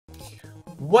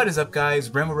What is up, guys?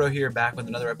 Bramble here, back with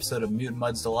another episode of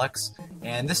Mutant Deluxe,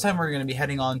 and this time we're going to be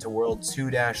heading on to World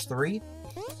 2-3,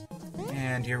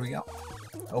 and here we go.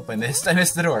 Oh, I missed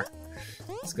the door.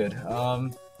 That's good.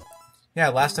 Yeah,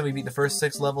 last time we beat the first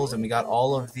 6 levels, and we got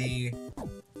all of the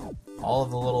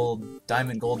little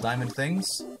gold diamond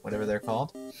things, whatever they're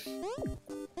called.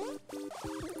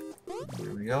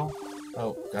 Here we go.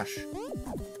 Oh, gosh.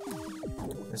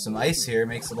 There's some ice here,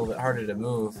 makes it a little bit harder to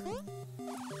move.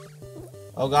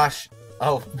 Oh gosh.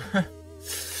 Oh.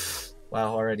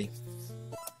 Wow, already.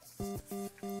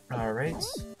 Alright.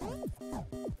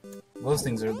 Those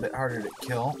things are a bit harder to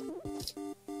kill.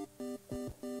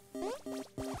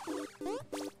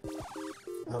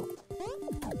 Oh.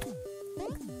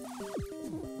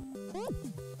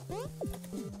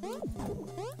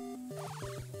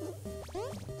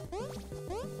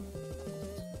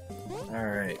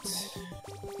 Alright.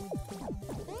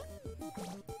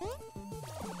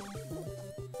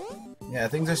 Yeah,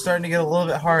 things are starting to get a little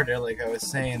bit harder, like I was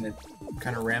saying. It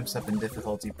kind of ramps up in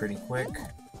difficulty pretty quick.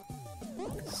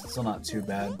 Still not too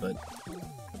bad, but...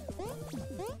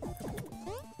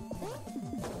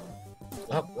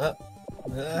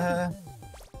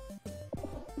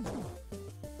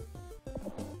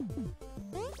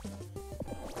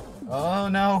 Oh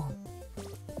no!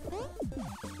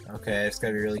 Okay, I just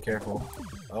gotta be really careful.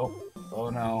 Oh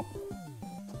no.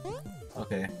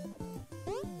 Okay.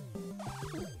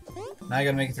 Now I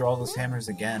gotta make it through all those hammers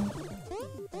again.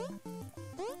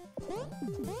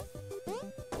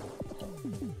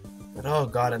 But oh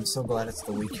god, I'm so glad it's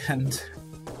the weekend.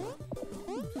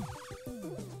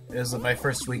 It was my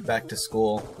first week back to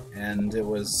school, and it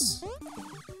was...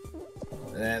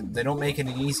 they don't make it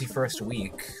an easy first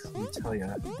week, let me tell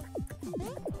ya.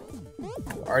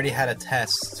 Already had a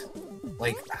test.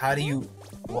 Like, how do you...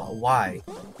 why?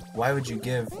 Why would you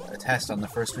give a test on the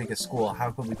first week of school?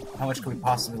 How much could we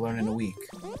possibly learn in a week?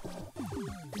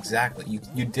 Exactly.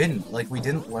 You didn't. Like, we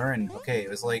didn't learn. Okay, it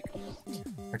was like...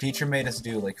 Our teacher made us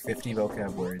do, like, 50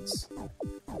 vocab words.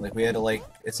 Like, we had to, like...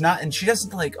 It's not... And she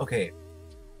doesn't, like... Okay.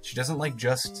 She doesn't, like,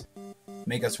 just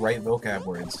make us write vocab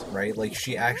words, right? Like,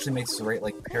 she actually makes us write,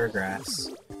 like,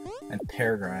 paragraphs. And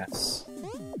paragraphs.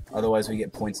 Otherwise, we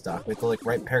get point stock. We have to, like,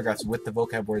 write paragraphs with the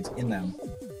vocab words in them.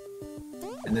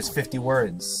 And there's 50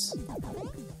 words.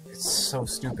 It's so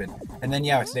stupid. And then,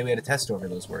 yeah, today we had a test over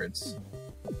those words.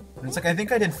 And it's like, I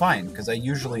think I did fine, because I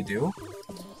usually do.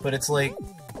 But it's like,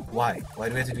 why? Why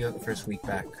do we have to do that the first week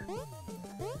back?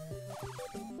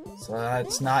 So,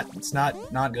 it's not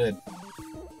good.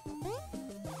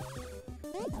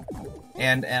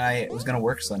 And I was gonna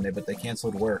work Sunday, but they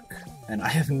canceled work. And I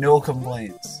have no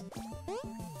complaints.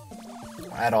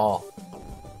 At all.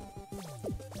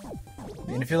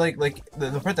 And if you're like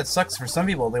the part that sucks for some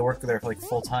people, they work there for like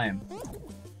full time,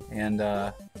 and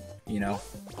you know,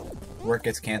 work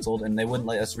gets canceled and they wouldn't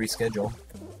let us reschedule.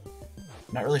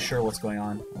 Not really sure what's going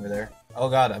on over there. Oh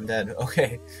god, I'm dead.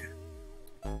 Okay.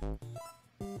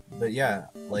 But yeah,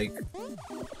 like,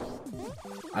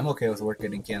 I'm okay with work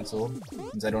getting canceled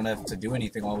since I don't have to do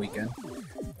anything all weekend.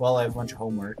 Well, I have a bunch of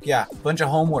homework. Yeah, a bunch of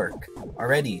homework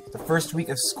already. The first week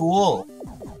of school.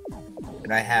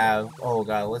 And I have, oh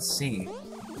god, let's see,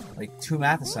 like 2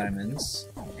 math assignments,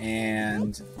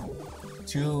 and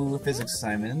 2 physics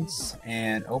assignments,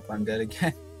 and, oh, I'm dead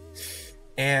again.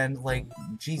 And, like,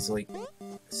 geez, like,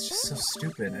 it's just so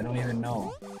stupid, I don't even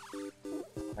know.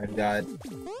 I've got,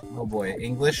 oh boy,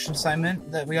 English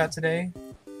assignment that we got today.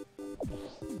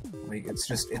 Like,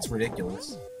 it's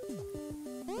ridiculous.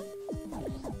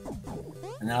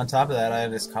 And then on top of that, I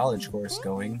have this college course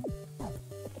going.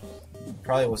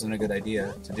 Probably wasn't a good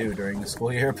idea to do during the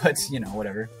school year, but, you know,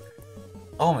 whatever.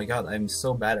 Oh my god, I'm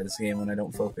so bad at this game when I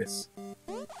don't focus.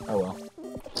 Oh well.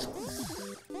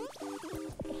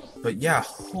 But yeah,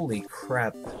 holy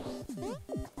crap.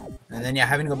 And then, yeah,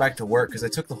 having to go back to work, because I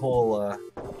took the whole,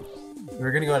 we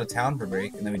were gonna go out of town for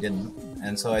break, and then we didn't.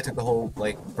 And so I took the whole,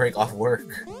 like, break off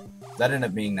work. That ended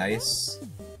up being nice.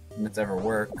 Didn't have to ever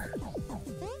work.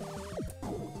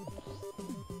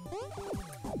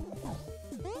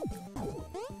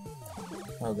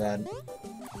 Oh god.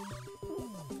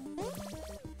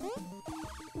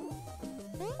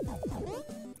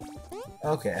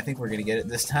 Okay, I think we're gonna get it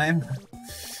this time.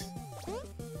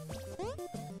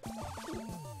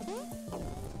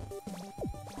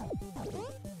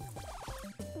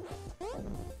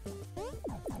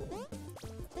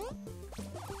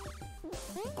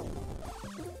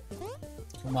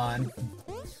 Come on.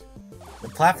 The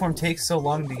platform takes so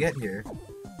long to get here.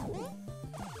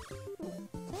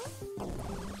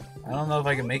 I don't know if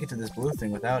I can make it to this blue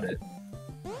thing without it.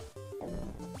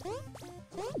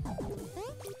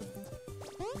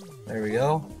 There we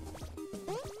go.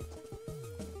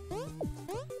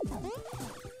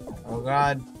 Oh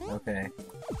god. Okay.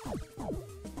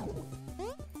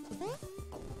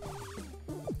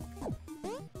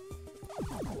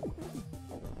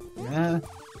 Yeah.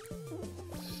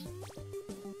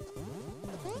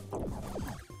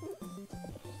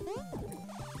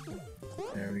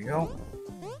 There we go.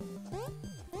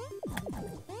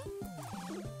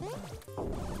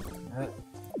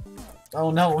 Oh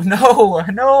no, no,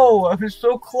 no! I was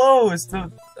so close.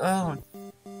 Oh.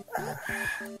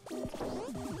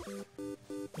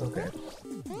 Okay.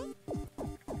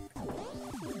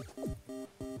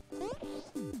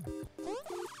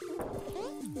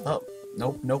 Oh,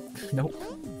 nope, nope, nope.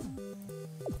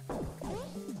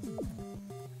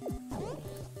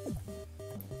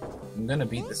 I'm gonna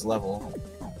beat this level.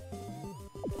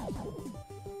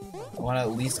 I wanna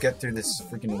at least get through this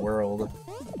freaking world.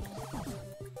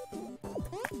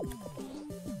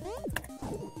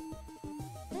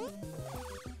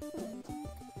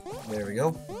 There we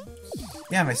go.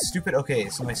 Yeah, my stupid. Okay,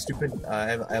 so my stupid. I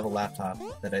have a laptop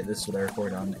that this is what I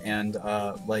record on, and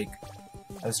like,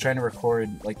 I was trying to record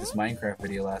like this Minecraft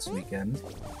video last weekend,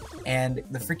 and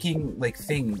the freaking like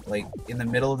thing like in the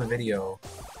middle of the video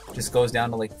just goes down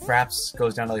to like fraps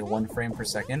goes down to like 1 frame per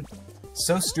second.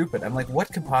 So stupid. I'm like,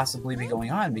 what could possibly be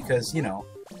going on? Because you know,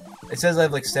 it says I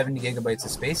have like 70 gigabytes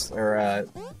of space or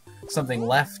something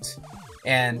left.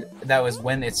 And that was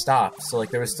when it stopped, so like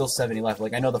there was still 70 left.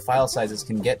 Like I know the file sizes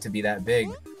can get to be that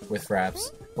big with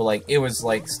fraps, but like it was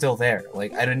like still there.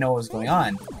 Like I didn't know what was going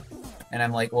on, and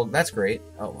I'm like, well, that's great.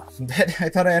 Oh, I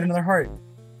thought I had another heart.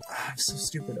 I'm so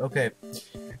stupid. Okay.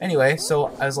 Anyway, so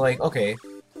I was like, okay,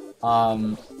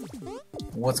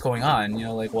 what's going on? You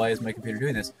know, like why is my computer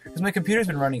doing this? Because my computer's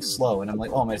been running slow, and I'm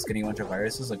like, oh, am I just getting a bunch of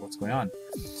viruses? Like what's going on?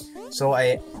 So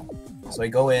I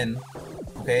go in,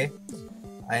 okay.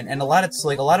 And a lot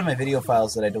of my video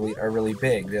files that I delete are really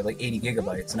big. They're like 80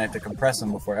 gigabytes, and I have to compress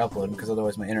them before I upload them because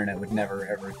otherwise my internet would never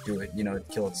ever do it. You know, it'd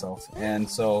kill itself. And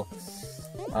so,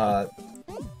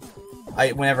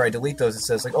 whenever I delete those, it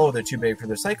says like, oh, they're too big for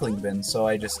the recycling bin. So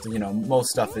I just, you know,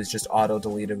 most stuff is just auto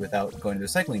deleted without going to the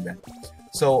recycling bin.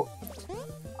 So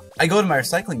I go to my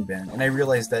recycling bin, and I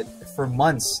realize that for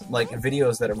months, like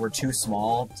videos that were too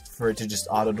small for it to just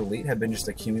auto delete have been just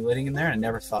accumulating in there, and I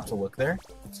never thought to look there.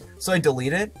 So I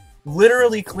delete it,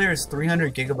 literally clears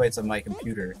 300 gigabytes of my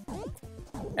computer,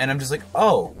 and I'm just like,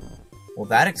 oh, well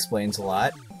that explains a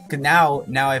lot. Cause now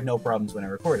I have no problems when I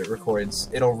record.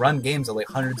 It'll run games at like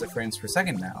hundreds of frames per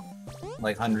second now,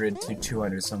 like 100 to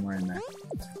 200 somewhere in there.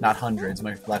 Not hundreds.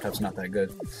 My laptop's not that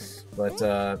good, but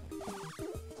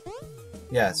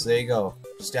yeah. So there you go.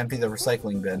 Just empty the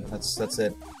recycling bin. That's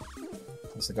it.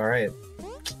 It's like, all right.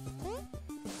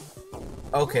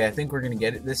 Okay, I think we're gonna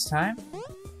get it this time.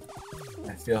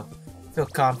 I feel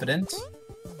confident.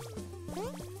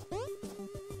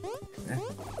 Eh.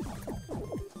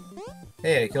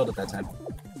 Hey, I killed it that time.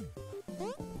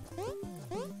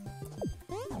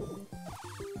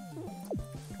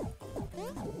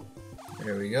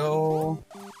 There we go.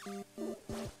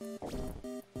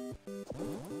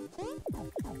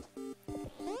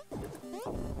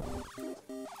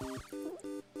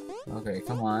 Okay,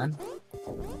 come on.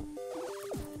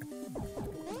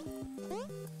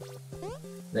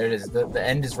 There it is. The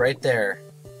end is right there.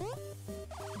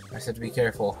 I just have to be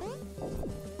careful.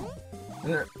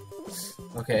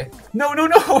 Okay. No, no,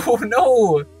 no!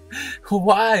 No!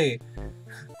 Why?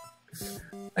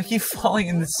 I keep falling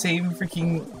in the same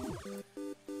freaking...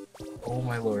 Oh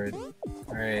my lord.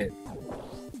 Alright.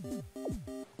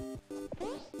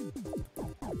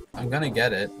 I'm gonna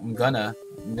get it. I'm gonna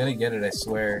get it, I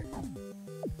swear.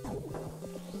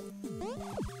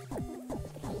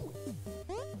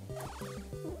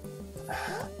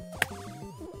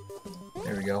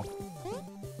 There we go.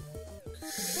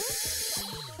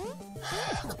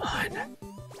 Come on.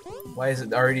 Why is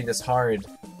it already this hard?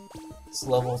 It's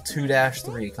level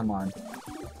 2-3, come on.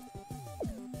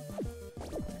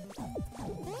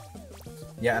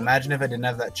 Yeah, imagine if I didn't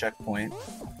have that checkpoint.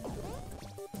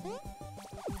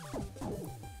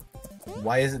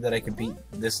 Why is it that I could beat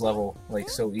this level, like,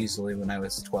 so easily when I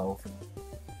was 12?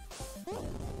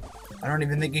 I don't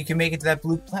even think you can make it to that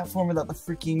blue platform without the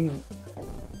freaking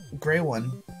gray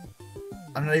one.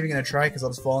 I'm not even gonna try because I'll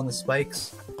just fall on the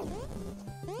spikes.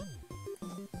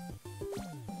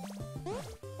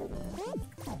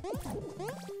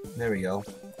 There we go.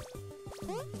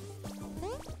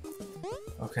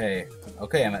 Okay.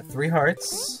 Okay, I'm at 3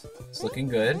 hearts. It's looking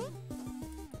good.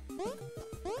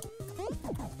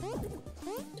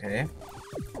 Okay.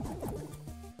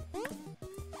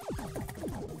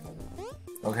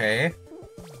 Okay.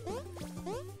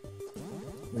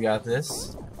 We got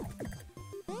this.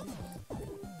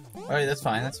 Alright, that's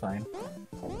fine, that's fine.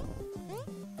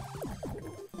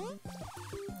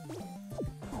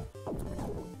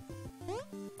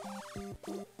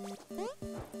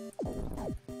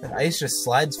 That ice just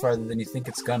slides farther than you think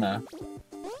it's gonna.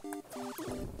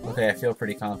 Okay, I feel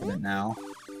pretty confident now.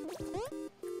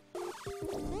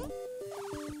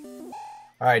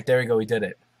 Alright, there we go, we did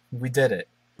it. We did it.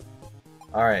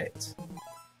 Alright.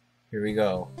 Here we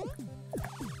go.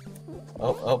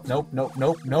 Oh, nope, nope,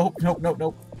 nope, nope, nope, nope,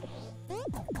 nope.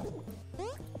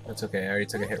 That's okay, I already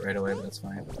took a hit right away, but that's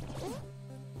fine.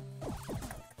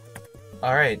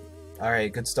 Alright,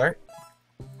 alright, good start.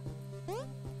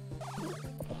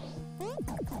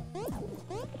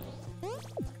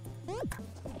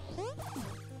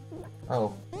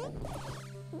 Oh.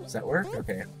 Does that work?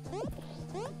 Okay.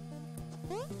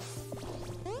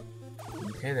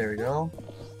 Okay, there we go.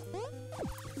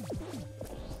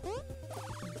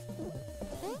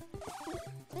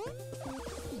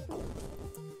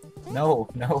 No,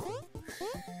 no.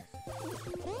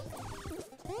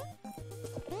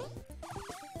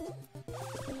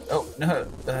 Oh, no.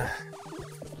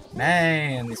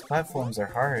 Man, these platforms are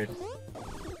hard.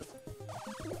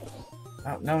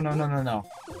 Oh, no, no, no, no, no.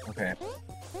 Okay.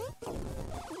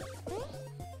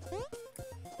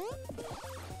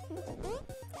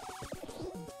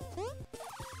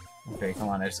 Okay, come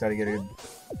on, I just gotta get a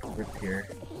grip here.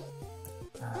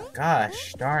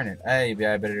 Gosh, darn it. Hey,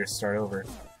 I better just start over.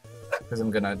 Because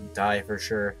I'm gonna die for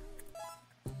sure.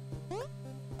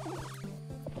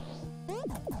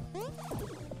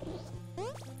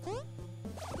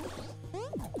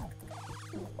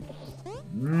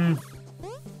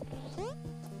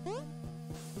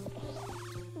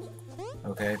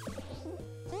 Okay.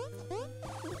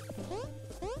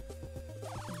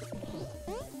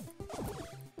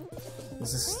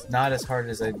 This is not as hard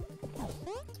as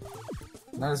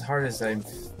I'm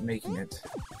making it.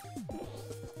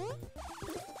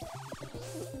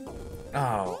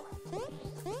 Oh.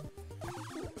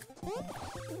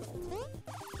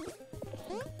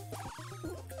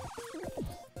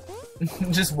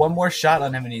 Just one more shot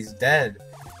on him and he's dead.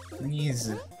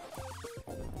 Please.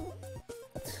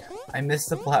 I miss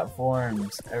the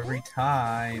platforms every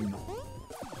time.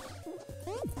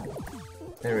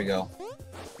 There we go.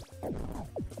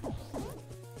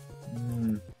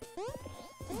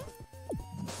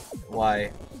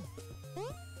 Why?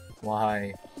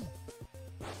 Why?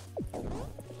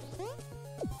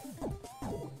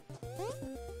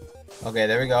 Okay,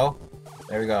 there we go.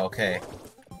 There we go, okay.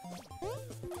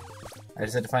 I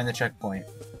just had to find the checkpoint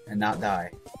and not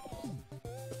die.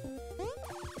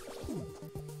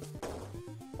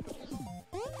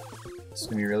 Just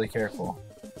gonna be really careful.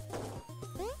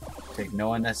 Take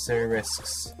no unnecessary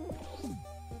risks.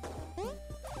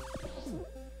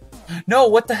 No,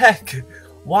 what the heck?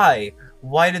 Why?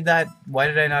 Why did I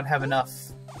not have enough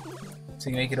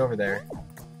to make it over there?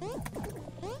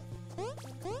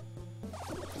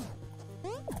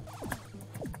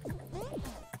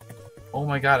 Oh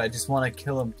my god, I just want to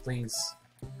kill him, please.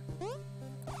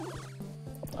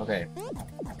 Okay.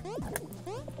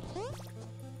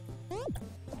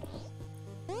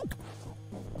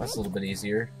 That's a little bit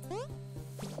easier.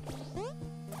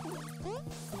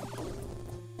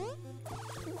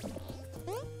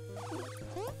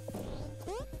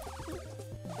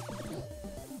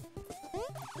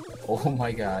 Oh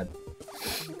my god.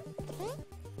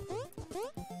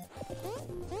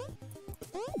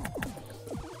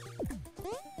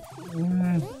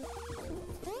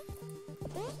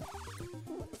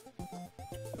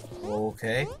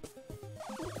 Okay.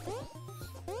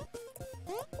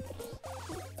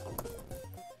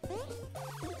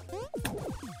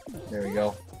 There we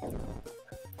go.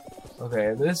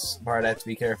 Okay, this part I have to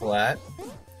be careful at.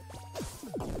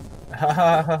 Ha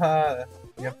ha ha ha!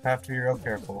 Yep, have to be real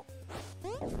careful.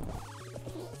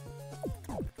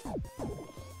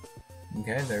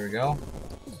 Okay, there we go.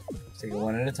 Let's take it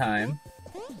one at a time.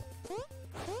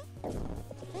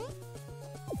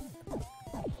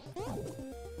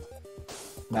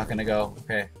 Not gonna go.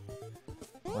 Okay.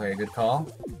 Okay, good call.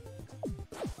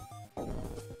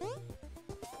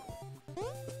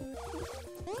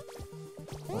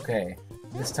 Okay.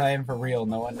 This time for real,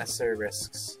 no unnecessary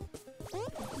risks.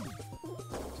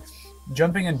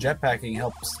 Jumping and jetpacking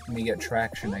helps me get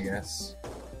traction, I guess.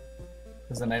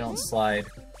 Because then I don't slide.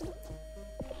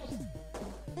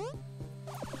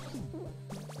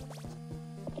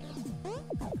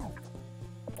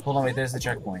 Hold on, wait, there's the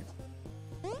checkpoint.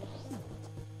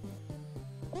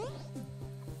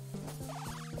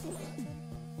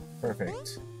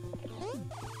 Perfect.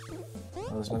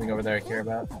 Oh, there's nothing over there I care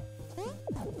about.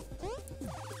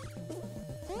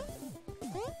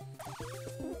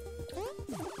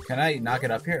 Can I not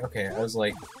get up here? Okay, I was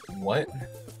like, what?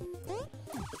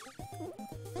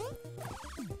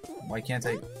 Why can't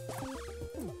I?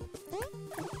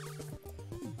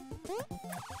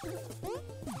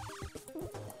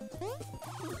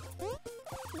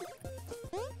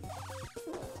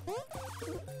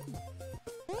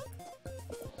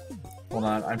 Hold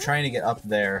on, I'm trying to get up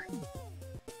there.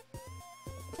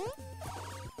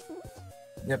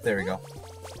 Yep, there we go.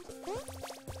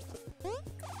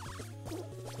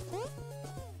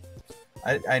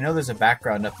 I know there's a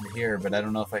background up here, but I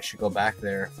don't know if I should go back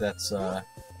there. If that's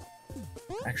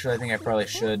actually, I think I probably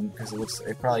should, because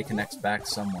it probably connects back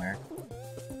somewhere.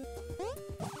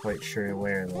 Not quite sure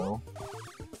where though.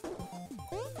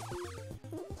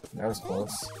 That was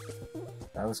close.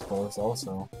 That was close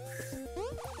also.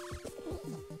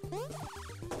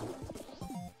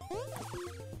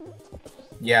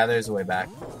 Yeah, there's a way back.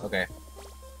 Okay.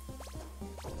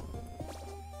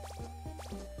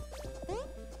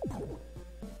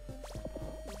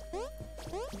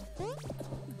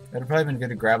 It would probably been good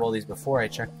to grab all these before I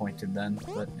checkpointed then,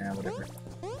 but yeah, whatever.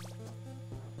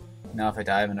 Now if I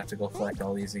die, I'm gonna have to go collect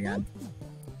all these again.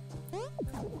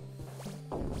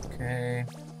 Okay.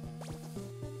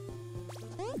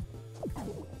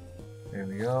 There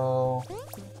we go.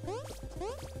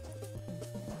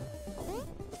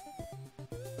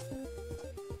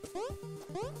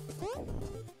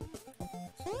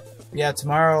 Yeah,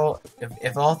 tomorrow,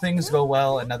 if all things go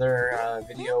well, another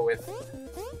video with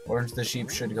Orange the Sheep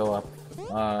should go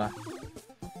up.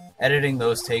 Editing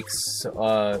those takes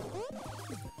a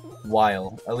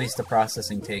while. At least the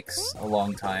processing takes a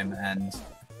long time, and...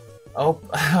 Oh,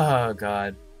 oh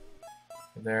god.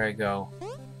 There I go.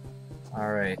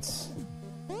 Alright.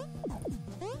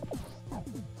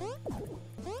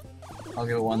 I'll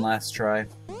give it one last try.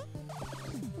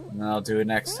 And then I'll do it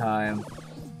next time.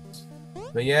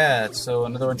 But yeah, so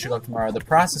another one should go up tomorrow. The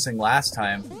processing last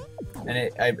time,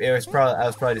 and I was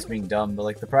probably just being dumb, but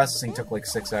like the processing took like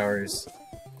 6 hours.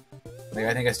 Like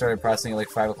I think I started processing at like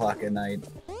 5 o'clock at night,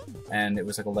 and it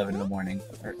was like 11 in the morning.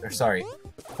 Or sorry,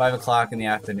 5 o'clock in the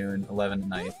afternoon, 11 at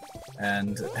night,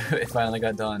 and it finally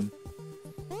got done.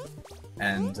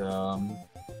 And then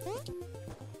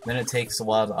it takes a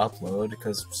while to upload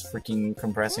because freaking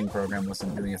compressing program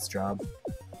wasn't doing its job.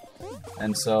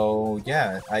 And so,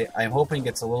 yeah, I'm hoping it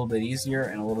gets a little bit easier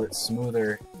and a little bit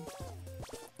smoother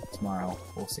tomorrow.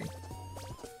 We'll see.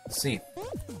 Let's see.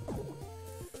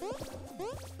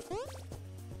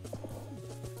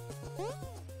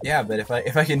 Yeah, but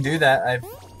if I can do that,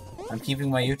 I'm keeping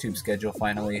my YouTube schedule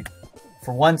finally.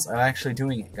 For once, I'm actually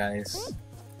doing it, guys.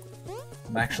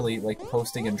 I'm actually like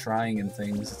posting and trying and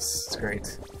things. It's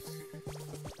great.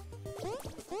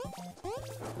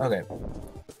 Okay.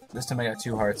 This time I got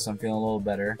 2 hearts, so I'm feeling a little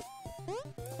better.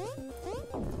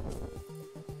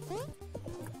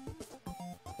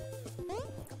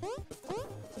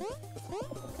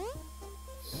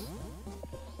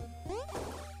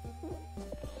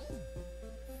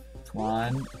 Come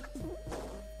on.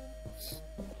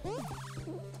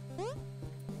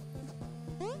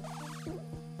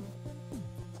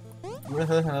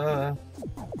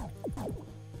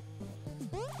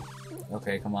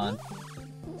 Okay, come on.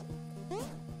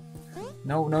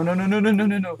 No, no, no, no, no, no, no,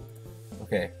 no, no.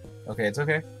 Okay. Okay, it's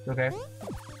okay. It's okay.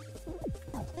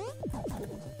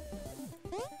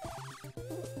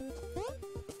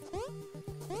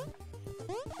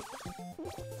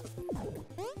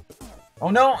 Oh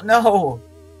no, no!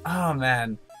 Oh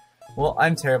man. Well,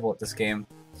 I'm terrible at this game.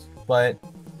 But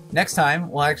next time,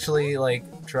 we'll actually,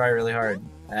 like, try really hard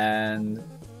and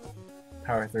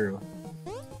power through.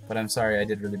 But I'm sorry, I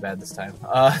did really bad this time.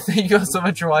 Thank you all so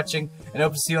much for watching, and I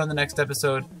hope to see you on the next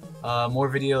episode. More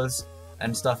videos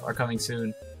and stuff are coming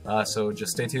soon, so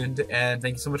just stay tuned, and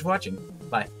thank you so much for watching.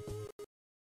 Bye.